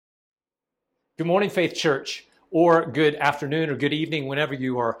Good morning, Faith Church, or good afternoon or good evening whenever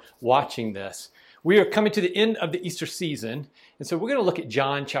you are watching this. We are coming to the end of the Easter season, and so we're going to look at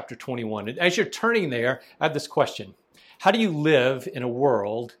John chapter 21. And as you're turning there, I have this question. How do you live in a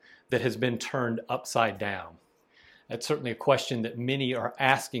world that has been turned upside down? That's certainly a question that many are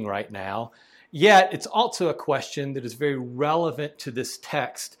asking right now. Yet, it's also a question that is very relevant to this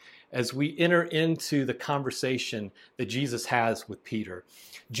text as we enter into the conversation that Jesus has with Peter.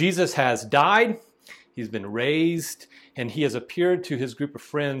 Jesus has died, he's been raised, and he has appeared to his group of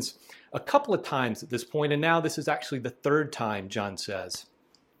friends a couple of times at this point, and now this is actually the third time, John says.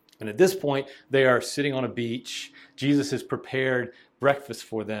 And at this point, they are sitting on a beach. Jesus has prepared breakfast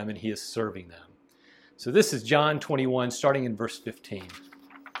for them, and he is serving them. So this is John 21, starting in verse 15.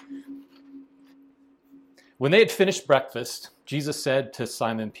 When they had finished breakfast, Jesus said to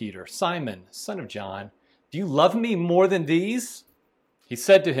Simon Peter, "Simon, son of John, do you love me more than these?" He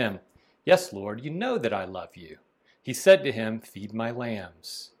said to him, "Yes, Lord, you know that I love you." He said to him, "Feed my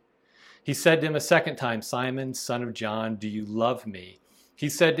lambs." He said to him a second time, "Simon, son of John, do you love me?" He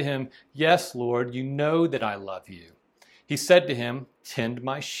said to him, "Yes, Lord, you know that I love you." He said to him, "Tend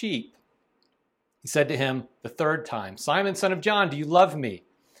my sheep." He said to him the third time, "Simon, son of John, do you love me?"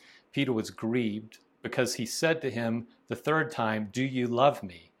 Peter was grieved because he said to him the third time, "Do you love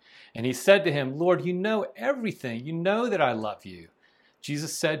me?" And he said to him, "Lord, you know everything. You know that I love you."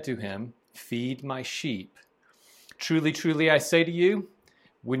 Jesus said to him, "Feed my sheep. Truly, truly, I say to you,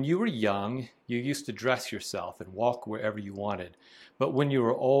 when you were young, you used to dress yourself and walk wherever you wanted. But when you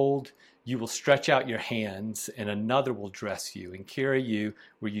are old, you will stretch out your hands, and another will dress you and carry you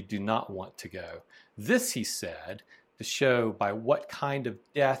where you do not want to go." This he said to show by what kind of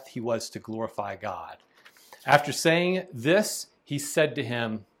death he was to glorify God. After saying this, he said to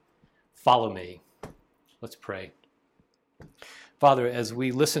him, "Follow me." Let's pray. Father, as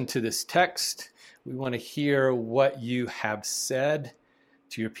we listen to this text, we want to hear what you have said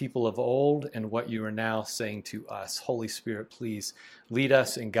to your people of old and what you are now saying to us. Holy Spirit, please lead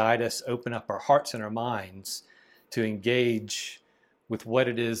us and guide us, open up our hearts and our minds to engage with what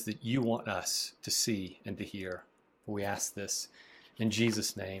it is that you want us to see and to hear. We ask this in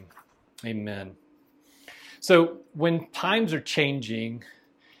Jesus' name. Amen. So when times are changing,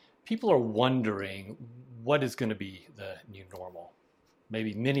 people are wondering what is going to be the new normal.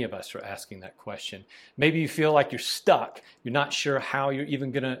 Maybe many of us are asking that question. Maybe you feel like you're stuck. You're not sure how you're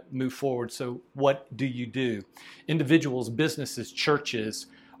even going to move forward. So what do you do? Individuals, businesses, churches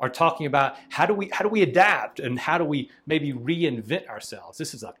are talking about how do we adapt and how do we maybe reinvent ourselves?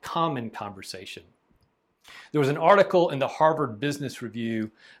 This is a common conversation. There was an article in the Harvard Business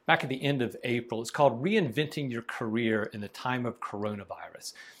Review back at the end of April. It's called "Reinventing Your Career in the Time of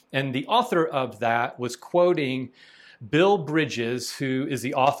Coronavirus." And the author of that was quoting Bill Bridges, who is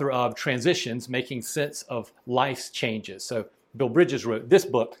the author of Transitions, Making Sense of Life's Changes. So Bill Bridges wrote this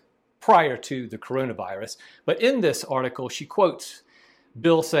book prior to the coronavirus. But in this article, she quotes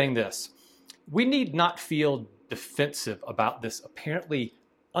Bill saying this: "We need not feel defensive about this apparently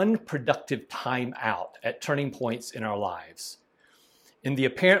unproductive time out at turning points in our lives. In the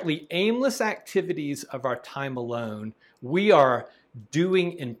apparently aimless activities of our time alone, we are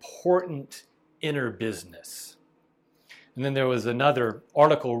doing important inner business." And then there was another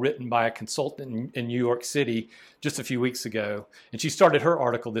article written by a consultant in New York City just a few weeks ago, and she started her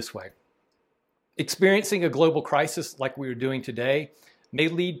article this way: "Experiencing a global crisis like we are doing today may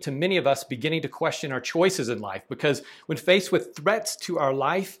lead to many of us beginning to question our choices in life, because when faced with threats to our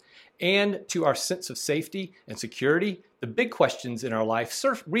life and to our sense of safety and security, the big questions in our life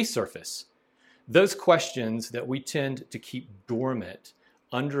resurface. Those questions that we tend to keep dormant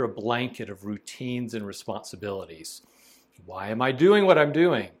under a blanket of routines and responsibilities. Why am I doing what I'm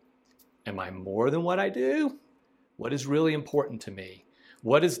doing? Am I more than what I do? What is really important to me?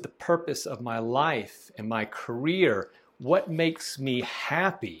 What is the purpose of my life and my career? What makes me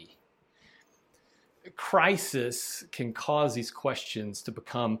happy?" Crisis can cause these questions to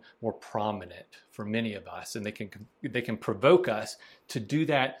become more prominent for many of us, and they can provoke us to do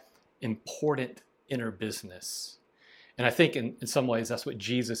that important inner business. And I think in some ways that's what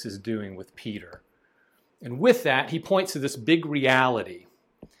Jesus is doing with Peter. And with that, he points to this big reality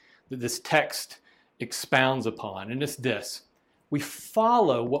that this text expounds upon, and it's this: we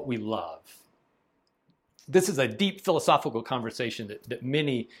follow what we love. This is a deep philosophical conversation that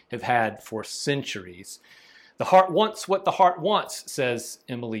many have had for centuries. The heart wants what the heart wants, says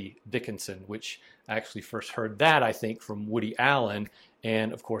Emily Dickinson, which I actually first heard that, I think, from Woody Allen.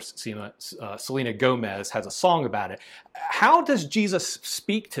 And of course, Selena Gomez has a song about it. How does Jesus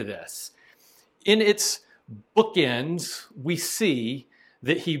speak to this? In its bookends, we see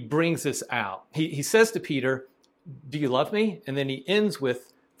that he brings this out. He says to Peter, do you love me? And then he ends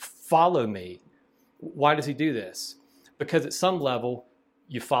with, follow me. Why does he do this? Because at some level,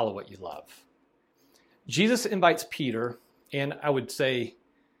 you follow what you love. Jesus invites Peter, and I would say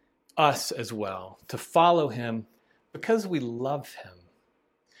us as well, to follow him because we love him.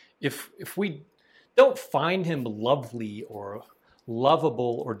 If we don't find him lovely or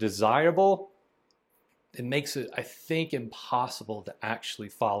lovable or desirable, it makes it, I think, impossible to actually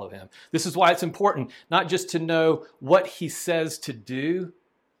follow him. This is why it's important not just to know what he says to do,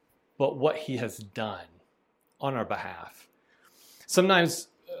 but what he has done on our behalf. Sometimes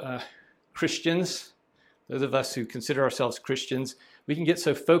Christians, those of us who consider ourselves Christians, we can get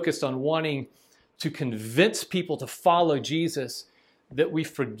so focused on wanting to convince people to follow Jesus that we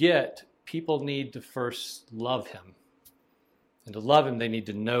forget people need to first love him. And to love him, they need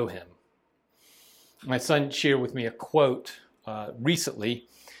to know him. My son shared with me a quote recently.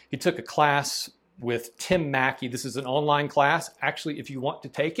 He took a class with Tim Mackey. This is an online class. Actually, if you want to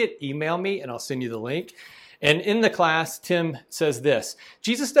take it, email me and I'll send you the link. And in the class, Tim says this: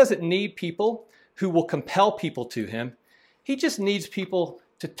 Jesus doesn't need people who will compel people to him. He just needs people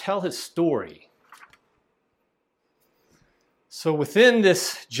to tell his story. So within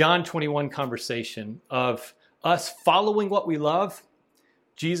this John 21 conversation of us following what we love,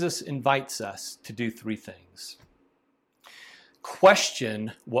 Jesus invites us to do three things.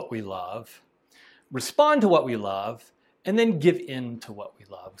 Question what we love, respond to what we love, and then give in to what we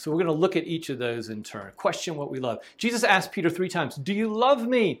love. So we're going to look at each of those in turn. Question what we love. Jesus asked Peter 3 times, do you love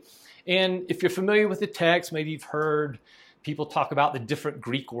me? And if you're familiar with the text, maybe you've heard people talk about the different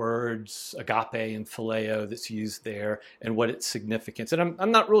Greek words, agape and phileo, that's used there and what its significance. And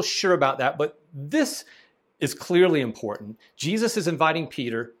I'm not real sure about that, but this is clearly important. Jesus is inviting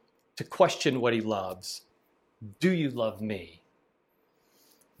Peter to question what he loves. Do you love me?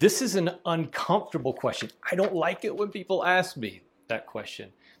 This is an uncomfortable question. I don't like it when people ask me that question,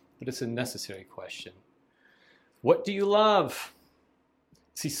 but it's a necessary question. What do you love?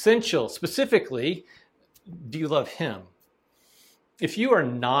 It's essential. Specifically, do you love him? If you are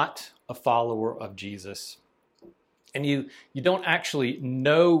not a follower of Jesus and you don't actually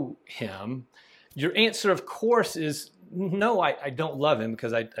know him, your answer, of course, is no, I don't love him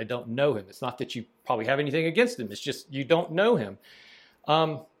because I don't know him. It's not that you probably have anything against him. It's just you don't know him.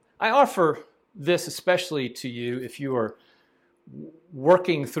 I offer this especially to you if you are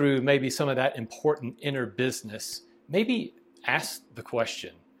working through maybe some of that important inner business. Maybe ask the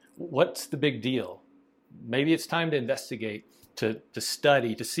question, what's the big deal? Maybe it's time to investigate, to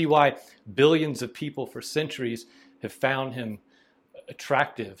study, to see why billions of people for centuries have found him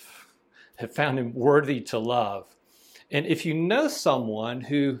attractive, have found him worthy to love. And if you know someone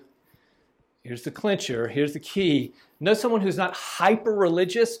who, here's the clincher, here's the key, know someone who's not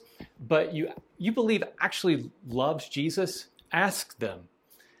hyper-religious, but you believe actually loves Jesus, ask them.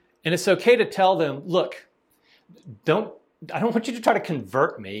 And it's okay to tell them, look, I don't want you to try to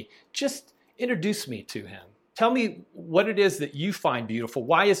convert me, just introduce me to him. Tell me what it is that you find beautiful.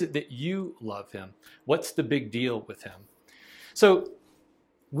 Why is it that you love him? What's the big deal with him? So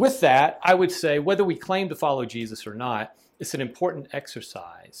with that, I would say whether we claim to follow Jesus or not, it's an important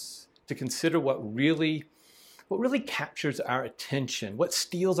exercise to consider what really captures our attention, what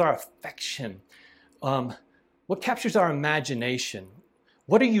steals our affection, what captures our imagination.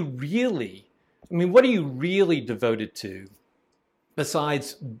 What are you really devoted to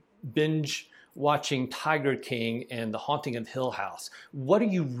besides binge watching Tiger King and The Haunting of Hill House? What are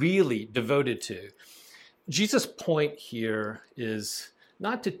you really devoted to? Jesus' point here is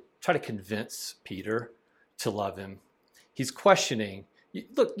not to try to convince Peter to love him. He's questioning,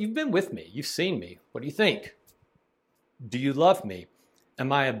 look, you've been with me. You've seen me. What do you think? Do you love me?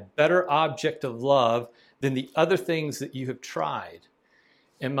 Am I a better object of love than the other things that you have tried?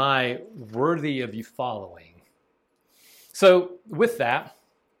 Am I worthy of you following? So with that,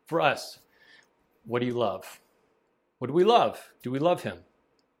 for us, what do you love? What do we love? Do we love him?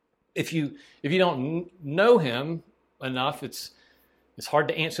 If you don't know him enough, it's hard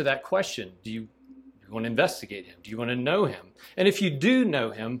to answer that question. Do you want to investigate him? Do you want to know him? And if you do know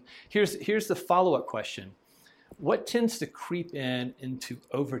him, here's the follow-up question. What tends to creep in and to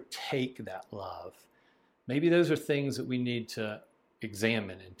overtake that love? Maybe those are things that we need to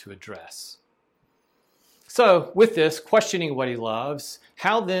examine and to address. So with this, questioning what he loves,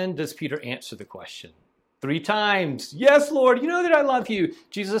 how then does Peter answer the question? 3 times. Yes, Lord, you know that I love you.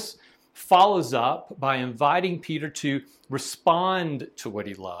 Jesus follows up by inviting Peter to respond to what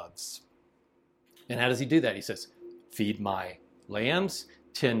he loves. And how does he do that? He says, feed my lambs,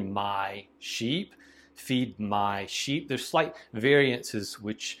 tend my sheep, feed my sheep. There's slight variances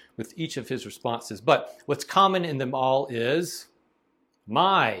with each of his responses, but what's common in them all is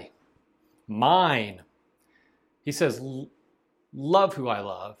my, mine. He says, love who I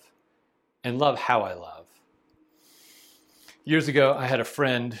love and love how I love. Years ago, I had a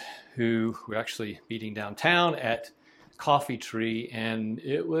friend who we were actually meeting downtown at Coffee Tree, and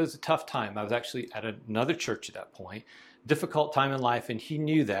it was a tough time. I was actually at another church at that point, difficult time in life, and he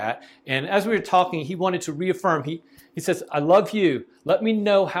knew that. And as we were talking, he wanted to reaffirm. He says, I love you. Let me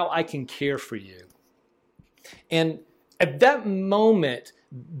know how I can care for you. And at that moment,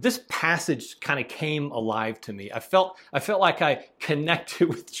 this passage kind of came alive to me. I felt like I connected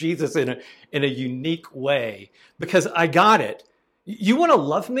with Jesus in a unique way because I got it. You want to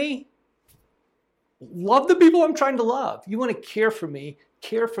love me? Love the people I'm trying to love. You want to care for me?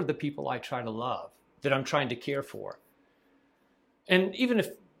 Care for the people I try to love, that I'm trying to care for. And even if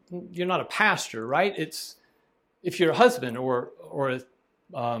you're not a pastor, right? If you're a husband or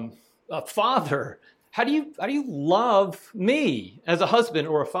a father, how do you love me as a husband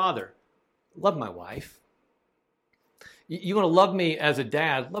or a father? Love my wife. You want to love me as a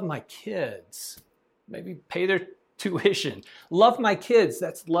dad? Love my kids. Maybe pay their tuition. Love my kids.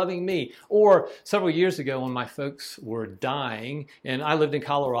 That's loving me. Or several years ago when my folks were dying, and I lived in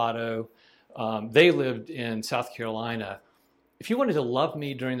Colorado, they lived in South Carolina. If you wanted to love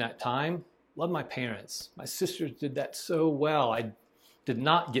me during that time, love my parents. My sisters did that so well. I did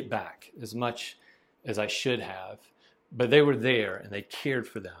not get back as much as I should have, but they were there and they cared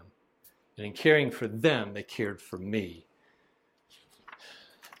for them. And in caring for them, they cared for me.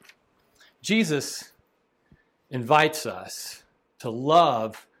 Jesus invites us to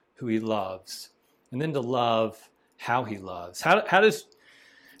love who he loves and then to love how he loves. How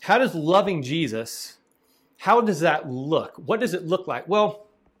does loving Jesus, how does that look? What does it look like? Well,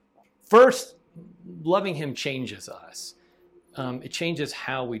 first, loving him changes us. It changes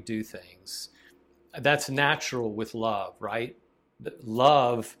how we do things. That's natural with love, right?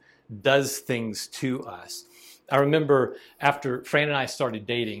 Love does things to us. I remember after Fran and I started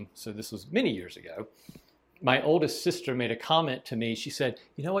dating, so this was many years ago, my oldest sister made a comment to me. She said,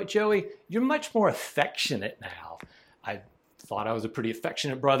 you know what, Joey, you're much more affectionate now. I thought I was a pretty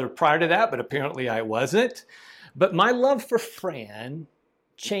affectionate brother prior to that, but apparently I wasn't. But my love for Fran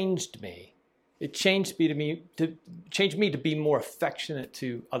changed me. It changed me to be more affectionate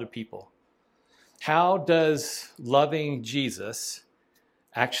to other people. How does loving Jesus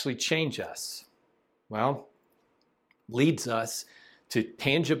actually change us? Well, leads us to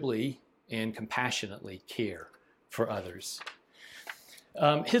tangibly and compassionately care for others.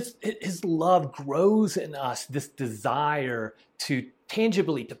 His love grows in us, this desire to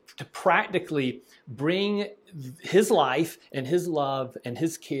tangibly, to practically bring his life and his love and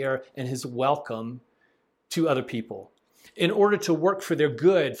his care and his welcome to other people in order to work for their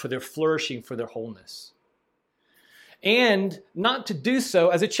good, for their flourishing, for their wholeness. And not to do so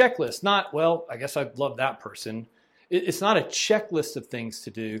as a checklist, not, well, I guess I love that person. It's not a checklist of things to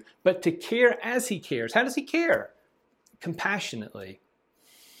do, but to care as he cares. How does he care? Compassionately.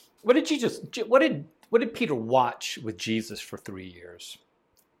 What did Peter watch with Jesus for 3 years?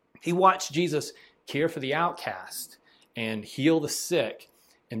 He watched Jesus care for the outcast and heal the sick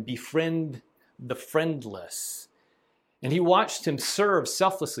and befriend the friendless. And he watched him serve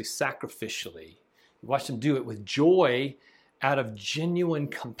selflessly, sacrificially. He watched him do it with joy out of genuine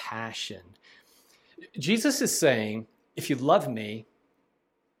compassion. Jesus is saying, if you love me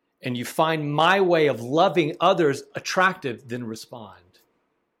and you find my way of loving others attractive, then respond.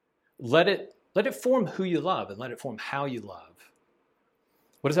 Let it form who you love and let it form how you love.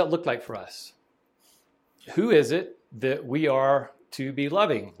 What does that look like for us? Who is it that we are to be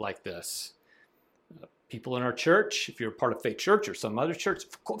loving like this? People in our church, if you're a part of Faith Church or some other church,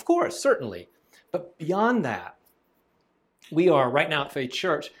 of course, certainly. But beyond that, we are right now at Faith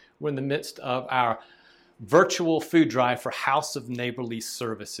Church, we're in the midst of our virtual food drive for House of Neighborly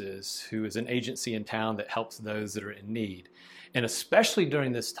Services, who is an agency in town that helps those that are in need. And especially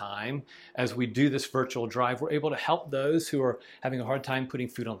during this time, as we do this virtual drive, we're able to help those who are having a hard time putting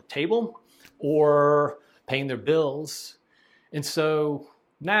food on the table or paying their bills. And so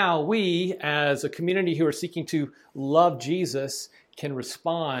now we, as a community who are seeking to love Jesus, can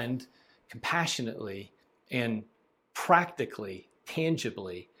respond compassionately and practically,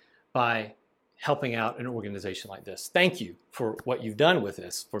 tangibly by helping out an organization like this. Thank you for what you've done with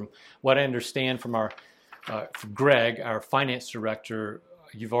this. From what I understand from from Greg, our finance director,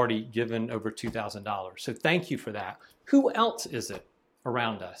 you've already given over $2,000. So thank you for that. Who else is it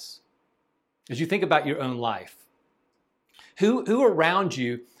around us? As you think about your own life, who around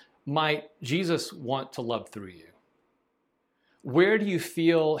you might Jesus want to love through you? Where do you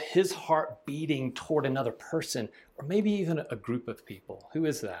feel his heart beating toward another person, or maybe even a group of people? Who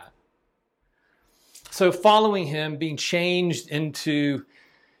is that? So following him, being changed into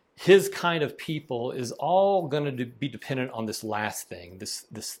his kind of people is all going to be dependent on this last thing, this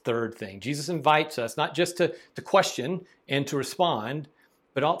third thing. Jesus invites us not just to question and to respond,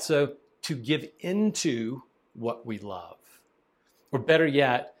 but also to give into what we love. Or better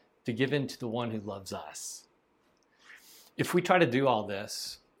yet, to give into the one who loves us. If we try to do all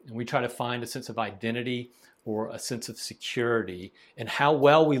this, and we try to find a sense of identity or a sense of security in how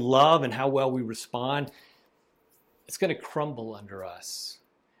well we love and how well we respond, it's going to crumble under us.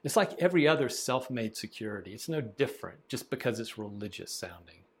 It's like every other self-made security. It's no different just because it's religious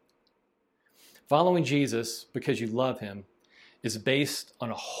sounding. Following Jesus because you love him is based on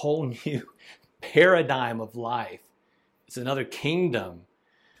a whole new paradigm of life. It's another kingdom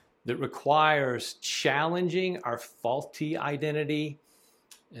that requires challenging our faulty identity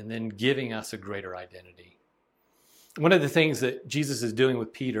and then giving us a greater identity. One of the things that Jesus is doing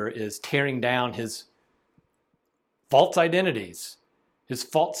with Peter is tearing down his false identities, his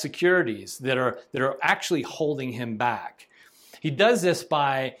false securities that are actually holding him back. He does this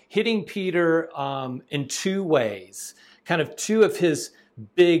by hitting Peter in two ways, kind of two of his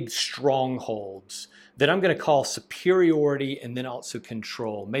big strongholds that I'm going to call superiority and then also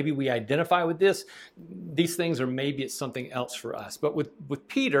control. Maybe we identify with these things, or maybe it's something else for us. But with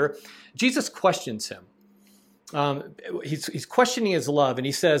Peter, Jesus questions him. He's questioning his love, and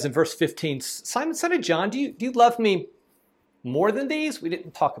he says in verse 15, Simon, son of John, do you love me more than these? We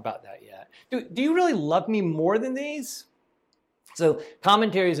didn't talk about that yet. Do you really love me more than these? So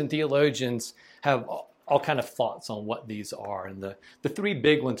commentaries and theologians have all kind of thoughts on what these are. And the three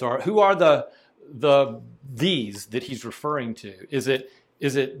big ones are, who are these that he's referring to? Is it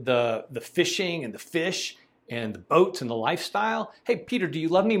the fishing and the fish and the boats and the lifestyle? Hey, Peter, do you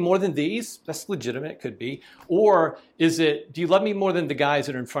love me more than these? That's legitimate, it could be. Or do you love me more than the guys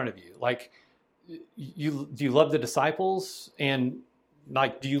that are in front of you? Like, do you love the disciples? And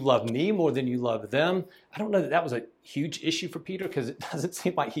like, do you love me more than you love them? I don't know that was a huge issue for Peter, because it doesn't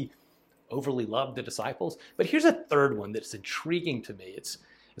seem like he overly loved the disciples. But here's a third one that's intriguing to me. It's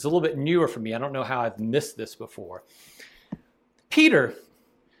a little bit newer for me. I don't know how I've missed this before. Peter,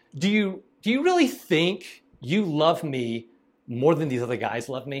 do you really think you love me more than these other guys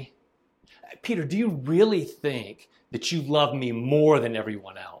love me? Peter, do you really think that you love me more than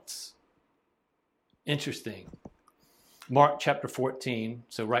everyone else? Interesting. Mark chapter 14,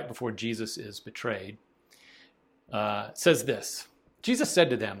 so right before Jesus is betrayed, says this. Jesus said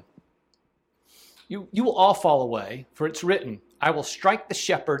to them, You will all fall away, for it's written, I will strike the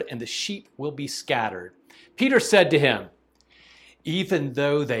shepherd and the sheep will be scattered. Peter said to him, even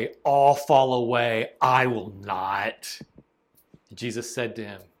though they all fall away, I will not. And Jesus said to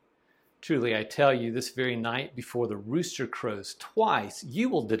him, truly, I tell you, this very night before the rooster crows twice, you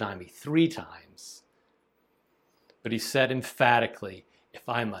will deny me 3 times. But he said emphatically, if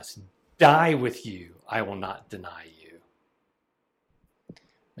I must die with you, I will not deny you.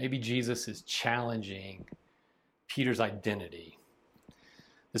 Maybe Jesus is challenging Peter's identity.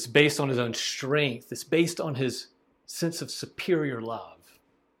 It's based on his own strength. It's based on his sense of superior love.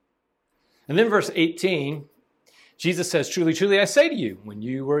 And then verse 18, Jesus says, truly, truly, I say to you, when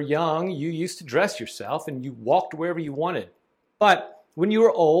you were young, you used to dress yourself and you walked wherever you wanted. But when you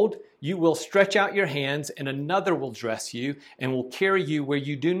are old, you will stretch out your hands and another will dress you and will carry you where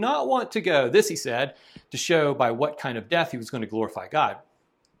you do not want to go. This, he said, to show by what kind of death he was going to glorify God.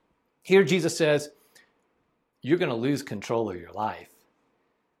 Here Jesus says, you're going to lose control of your life.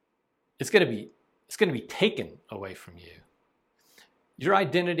 It's going to be taken away from you. Your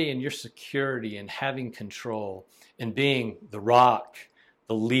identity and your security and having control and being the rock,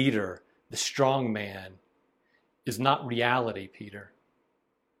 the leader, the strong man is not reality, Peter.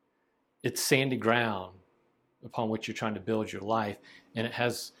 It's sandy ground upon which you're trying to build your life, and it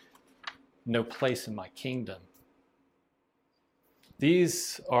has no place in my kingdom.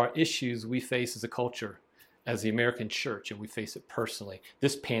 These are issues we face as a culture, as the American church, and we face it personally.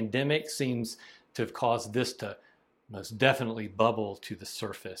 This pandemic seems to have caused this to most definitely bubble to the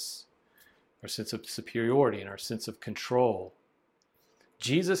surface. Our sense of superiority and our sense of control.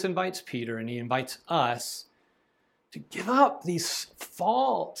 Jesus invites Peter, and he invites us to give up these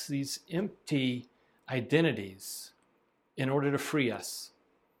faults, these empty identities, in order to free us.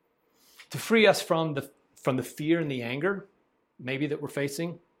 To free us from the fear and the anger, maybe, that we're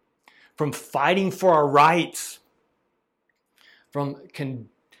facing, from fighting for our rights, from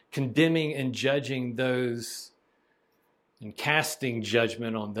condemning and judging those and casting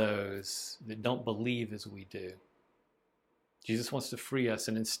judgment on those that don't believe as we do. Jesus wants to free us,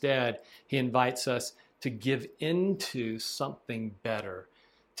 and instead, he invites us to give into something better,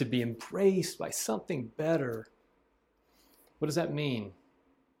 to be embraced by something better. What does that mean?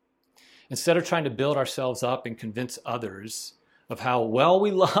 Instead of trying to build ourselves up and convince others of how well we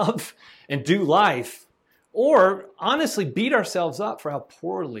love and do life, or honestly beat ourselves up for how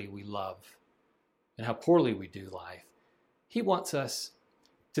poorly we love and how poorly we do life, he wants us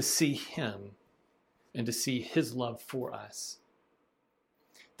to see him and to see his love for us.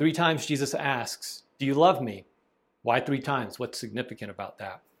 3 times Jesus asks, "Do you love me?" Why 3 times? What's significant about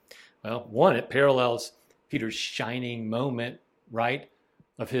that? Well, one, it parallels Peter's shining moment, right,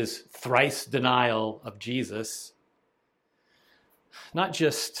 of his thrice denial of Jesus. Not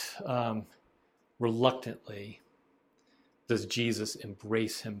just reluctantly does Jesus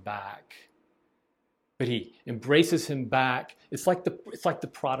embrace him back, but he embraces him back. It's like the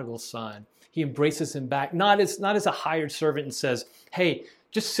prodigal son. He embraces him back, not as a hired servant and says, "Hey,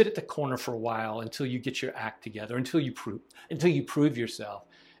 just sit at the corner for a while until you get your act together, until you prove yourself."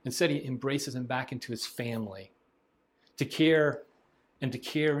 Instead, he embraces him back into his family, to care and to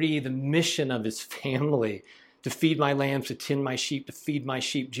carry the mission of his family, to feed my lambs, to tend my sheep, to feed my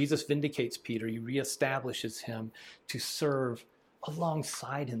sheep. Jesus vindicates Peter. He reestablishes him to serve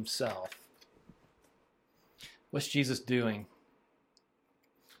alongside himself. What's Jesus doing?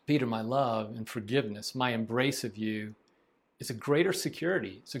 Peter, my love and forgiveness, my embrace of you is a greater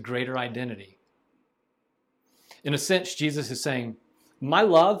security. It's a greater identity. In a sense, Jesus is saying, my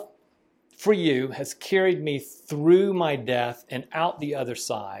love for you has carried me through my death and out the other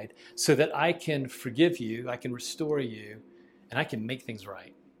side so that I can forgive you, I can restore you, and I can make things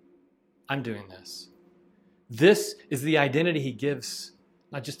right. I'm doing this. This is the identity he gives,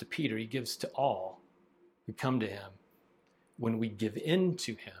 not just to Peter, he gives to all who come to him when we give in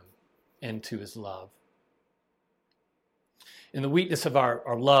to him and to his love. In the weakness of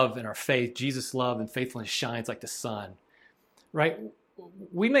our love and our faith, Jesus' love and faithfulness shines like the sun, right?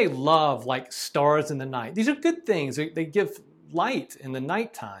 We may love like stars in the night. These are good things. They give light in the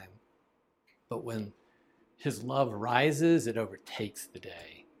nighttime. But when his love rises, it overtakes the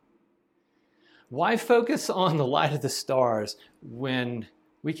day. Why focus on the light of the stars when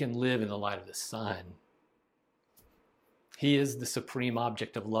we can live in the light of the sun? He is the supreme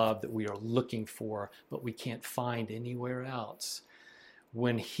object of love that we are looking for, but we can't find anywhere else.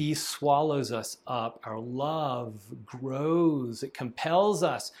 When he swallows us up, our love grows. It compels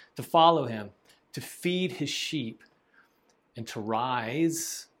us to follow him, to feed his sheep, and to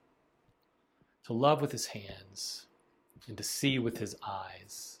rise, to love with his hands, and to see with his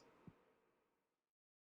eyes.